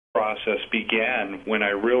process began when I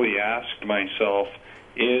really asked myself,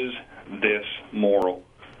 is this moral?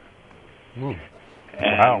 Mm.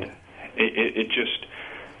 And Wow. it just,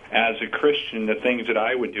 as a Christian, the things that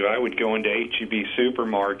I would do, I would go into H-E-B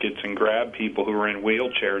supermarkets and grab people who were in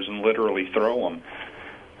wheelchairs and literally throw them.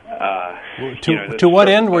 To what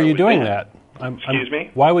end were you doing that? Excuse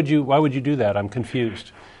me? Why would you do that? I'm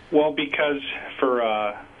confused. Well, because for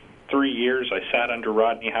 3 years I sat under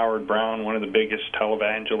Rodney Howard-Browne, one of the biggest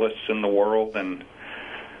televangelists in the world, and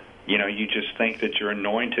you just think that you're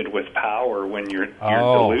anointed with power when you're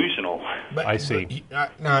delusional. I see.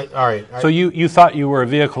 No, all right. So you thought you were a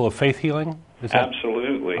vehicle of faith healing?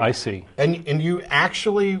 Absolutely. I see. And you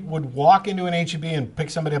actually would walk into an H-E-B and pick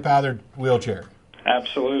somebody up out of their wheelchair?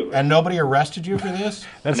 Absolutely. And nobody arrested you for this?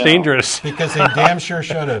 That's dangerous. Because they damn sure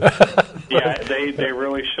should have. Yeah, they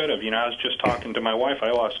really should have. I was just talking to my wife.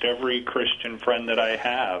 I lost every Christian friend that I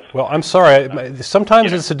have. Well, I'm sorry.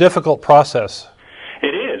 Sometimes it's a difficult process.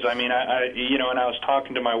 It is. I mean, and I was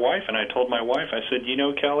talking to my wife, and I told my wife, I said,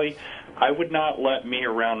 Kelly, I would not let me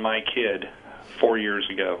around my kid 4 years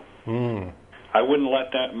ago. Mm. I wouldn't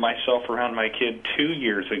let myself around my kid 2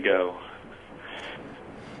 years ago.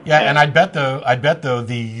 Yeah, and I'd bet though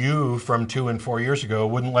the you from 2 and 4 years ago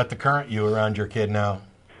wouldn't let the current you around your kid now.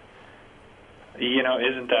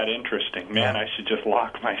 Isn't that interesting? Man, I should just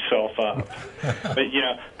lock myself up.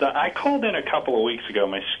 But, I called in a couple of weeks ago.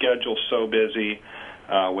 My schedule's so busy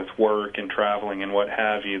with work and traveling and what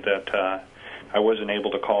have you that I wasn't able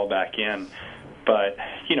to call back in. But,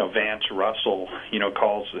 Vance Russell,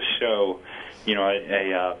 calls the show,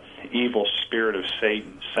 a evil spirit of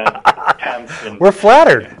Satan sent to tempt and... We're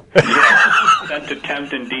flattered. Sent to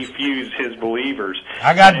tempt and defuse his believers.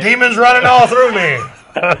 I got demons running all through me.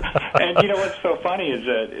 And what's so funny is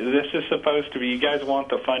that this is supposed to be, you guys want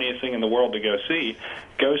the funniest thing in the world to go see.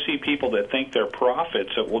 Go see people that think they're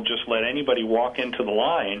prophets that will just let anybody walk into the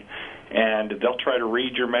line, and they'll try to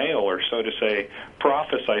read your mail, or so to say,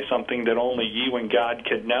 prophesy something that only you and God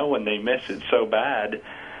could know, and they miss it so bad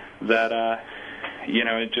that,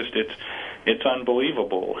 it's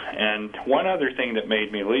unbelievable. And one other thing that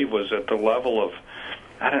made me leave was at the level of,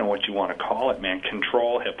 I don't know what you want to call it, man,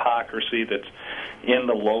 control, hypocrisy that's in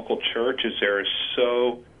the local churches there is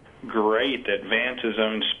so great that Vance's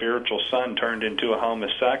own spiritual son turned into a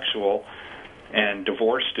homosexual and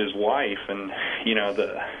divorced his wife, and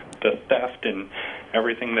the theft and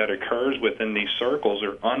everything that occurs within these circles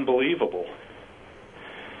are unbelievable.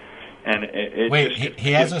 And wait,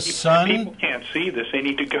 he has a son? People can't see this; they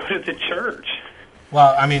need to go to the church.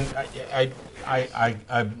 Well, I mean,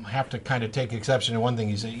 I have to kind of take exception to one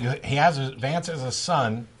thing. Vance has a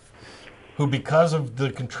son who, because of the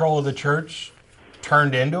control of the church,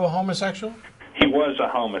 turned into a homosexual? He was a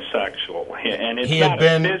homosexual, and it's not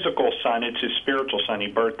a physical son, it's his spiritual son. He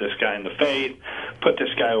birthed this guy in the faith, put this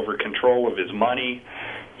guy over control of his money,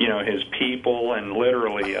 his people, and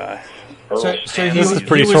literally... So he was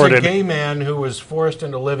a gay man who was forced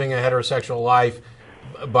into living a heterosexual life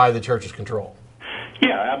by the church's control.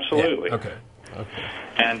 Yeah, absolutely. Yeah, okay.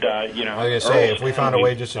 And, I was going to say, if we found a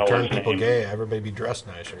way just to turn people gay, everybody be dressed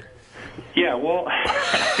nicer. Yeah, well,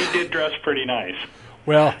 he did dress pretty nice.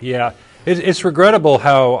 Well, yeah. It's regrettable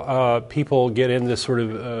how people get in this sort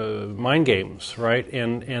of mind games, right?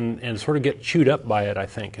 And sort of get chewed up by it, I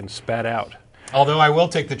think, and spat out. Although I will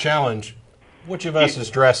take the challenge. Which of us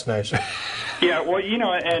is dressed nicer? Yeah, well,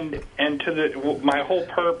 my whole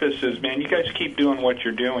purpose is, man, you guys keep doing what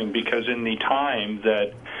you're doing, because in the time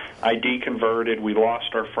that I deconverted, we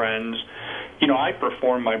lost our friends. I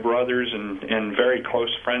performed my brothers and very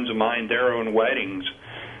close friends of mine their own weddings,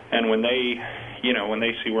 and when they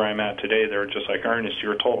see where I'm at today, they're just like, Ernest,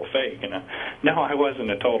 you're a total fake. No, I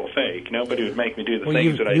wasn't a total fake. Nobody would make me do the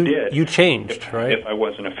things that I did. You changed, right? If I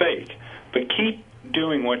wasn't a fake. But keep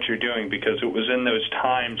doing what you're doing, because it was in those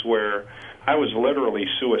times where I was literally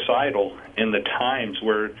suicidal, in the times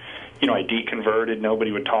where, I deconverted,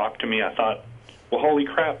 nobody would talk to me. I thought, well, holy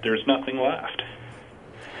crap, there's nothing left.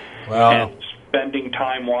 Well, and spending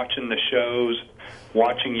time watching the shows,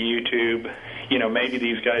 watching YouTube, maybe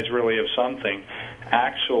these guys really have something,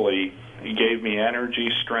 actually gave me energy,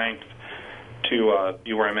 strength to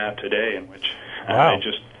be where I'm at today, in which I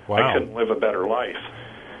couldn't live a better life.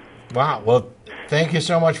 Wow. Well, thank you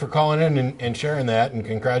so much for calling in and sharing that, and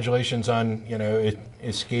congratulations on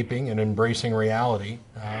escaping and embracing reality.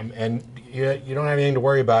 And you don't have anything to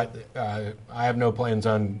worry about. I have no plans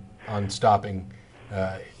on stopping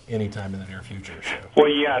anytime in the near future. So. Well,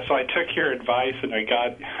 yeah. So I took your advice and I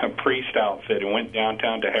got a priest outfit and went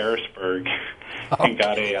downtown to Harrisburg. and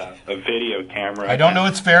got a video camera. I don't know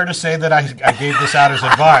it's fair to say that I gave this out as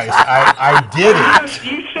advice. I did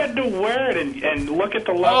it. You said to wear it and look at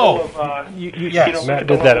the level of yes. look Matt at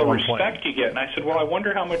the did that level at of one point. respect you get. And I said, well, I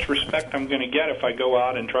wonder how much respect I'm going to get if I go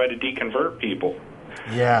out and try to deconvert people.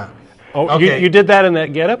 Yeah. Oh, Okay. you did that in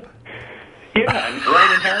that getup? Yeah, and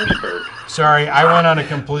right in Harrisburg. Sorry, I went on a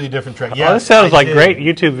completely different track. Yeah, Oh, this sounds like great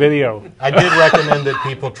YouTube video. I did recommend that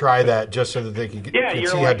people try that just so that they could Yeah, could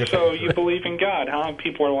you're see how like, different. so you believe in God, huh? And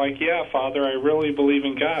people are like, yeah, Father, I really believe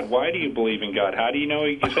in God. Why do you believe in God? How do you know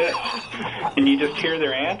He exists? And you just hear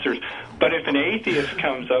their answers. But if an atheist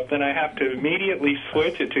comes up, then I have to immediately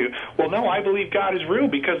switch it to, well, no, I believe God is real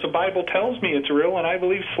because the Bible tells me it's real, and I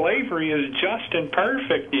believe slavery is just and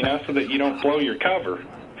perfect, so that you don't blow your cover.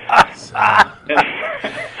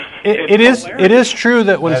 It is true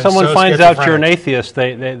that when That is someone so finds out you're an schizophrenic. atheist,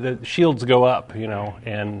 the shields go up,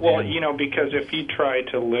 and Well, and because if you try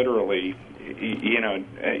to literally,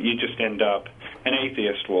 you just end up, an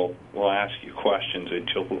atheist will ask you questions that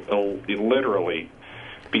you'll literally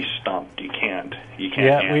be stumped. You can't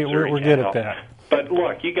yeah, answer. we're good at that. But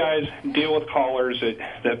look, you guys deal with callers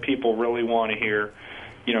that people really want to hear.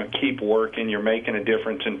 Keep working. You're making a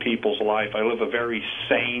difference in people's life. I live a very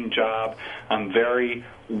sane job. I'm very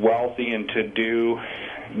wealthy and to do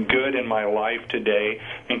good in my life today.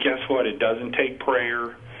 And guess what? It doesn't take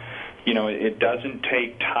prayer. It doesn't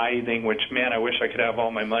take tithing, which, man, I wish I could have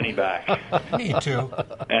all my money back. Me too.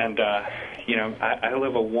 And, I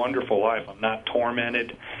live a wonderful life. I'm not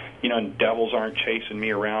tormented. And devils aren't chasing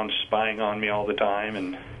me around, spying on me all the time.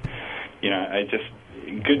 And,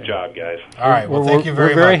 good job, guys. All right. Well, thank you very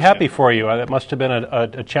much. We're very happy for you. That must have been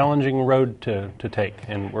a challenging road to take,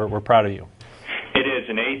 and we're proud of you. It is.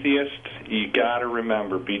 An atheist, you got to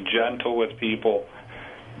remember, be gentle with people.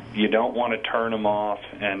 You don't want to turn them off.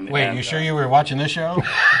 Wait, you sure you were watching this show?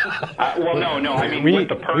 Well, no. I mean, with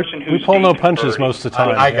the person who's we pull no being punches converted, most of the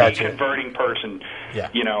time. I got you. Converting person, Yeah.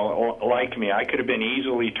 like me, I could have been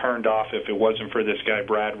easily turned off if it wasn't for this guy,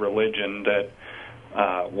 Brad Religion, that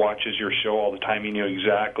watches your show all the time. He knew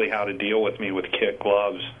exactly how to deal with me with kid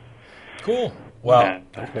gloves. Cool. Well,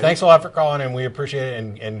 thanks a lot for calling, and we appreciate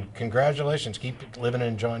it. And congratulations. Keep living and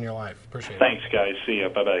enjoying your life. Appreciate it. Thanks, guys. See ya.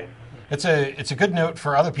 Bye-bye. It's a good note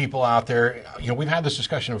for other people out there. We've had this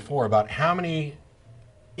discussion before about how many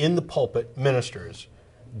in the pulpit ministers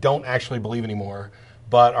don't actually believe anymore,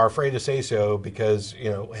 but are afraid to say so because,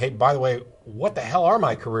 hey, by the way, what the hell are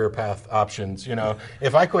my career path options?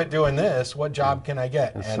 If I quit doing this, what job can I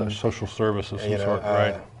get? And social service of some sort,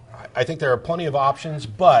 right? I think there are plenty of options,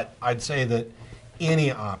 but I'd say that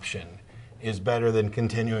any option is better than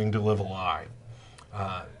continuing to live a lie.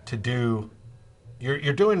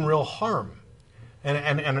 You're doing real harm,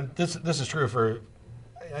 and this is true for,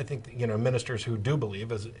 I think, ministers who do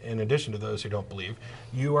believe, as in addition to those who don't believe.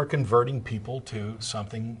 You are converting people to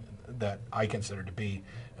something that I consider to be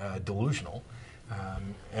delusional.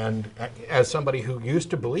 And as somebody who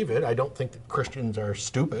used to believe it, I don't think that Christians are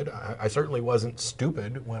stupid. I certainly wasn't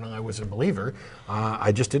stupid when I was a believer.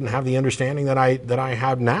 I just didn't have the understanding that I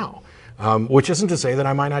have now. Which isn't to say that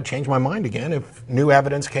I might not change my mind again if new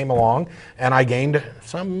evidence came along and I gained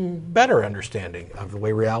some better understanding of the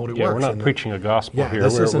way reality works. We're not preaching a gospel here.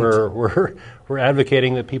 This We're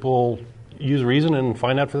advocating that people use reason and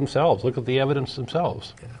find out for themselves. Look at the evidence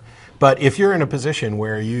themselves. Yeah. But if you're in a position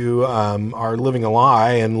where you are living a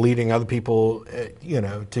lie and leading other people,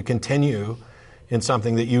 to continue in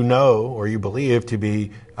something that you know or you believe to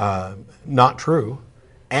be not true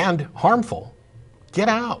and harmful, get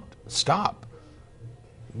out. Stop.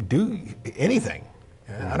 Do anything.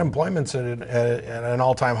 Unemployment's at an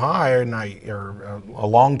all-time high, or a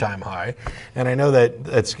long-time high, and I know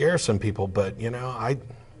that scares some people. But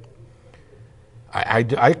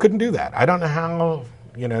I couldn't do that. I don't know how.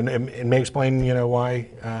 It may explain why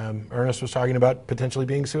Ernest was talking about potentially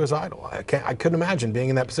being suicidal. I couldn't imagine being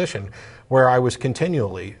in that position where I was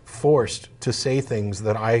continually forced to say things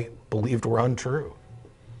that I believed were untrue.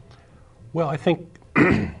 Well, I think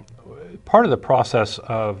part of the process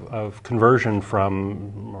of conversion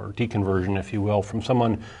or deconversion, if you will, from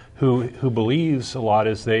someone who believes a lot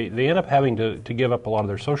is they end up having to give up a lot of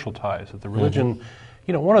their social ties. That the religion,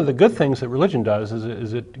 one of the good things that religion does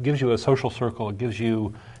is it gives you a social circle. It gives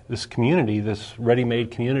you this community, this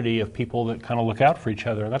ready-made community of people that kind of look out for each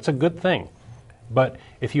other, and that's a good thing. But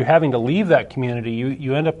if you're having to leave that community,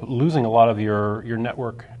 you end up losing a lot of your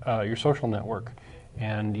network, your social network.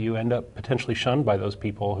 And you end up potentially shunned by those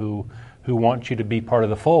people who want you to be part of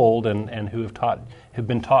the fold and who have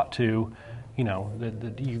been taught to,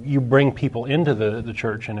 that you bring people into the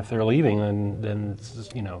church, and if they're leaving, then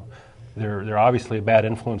they're obviously a bad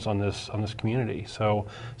influence on this community. So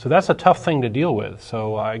that's a tough thing to deal with.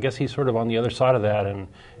 So I guess he's sort of on the other side of that and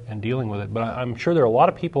dealing with it. But I'm sure there are a lot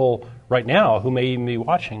of people right now who may even be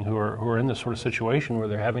watching who are in this sort of situation where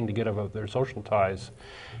they're having to get out of their social ties.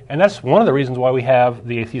 And that's one of the reasons why we have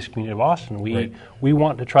the atheist community of Austin. We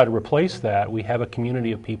want to try to replace that. We have a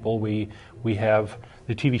community of people. We have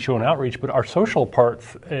the TV show and outreach, but our social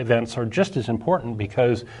events are just as important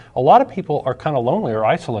because a lot of people are kind of lonely or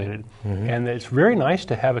isolated, and it's very nice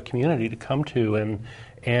to have a community to come to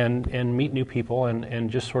and meet new people and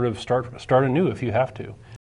just sort of start anew if you have to.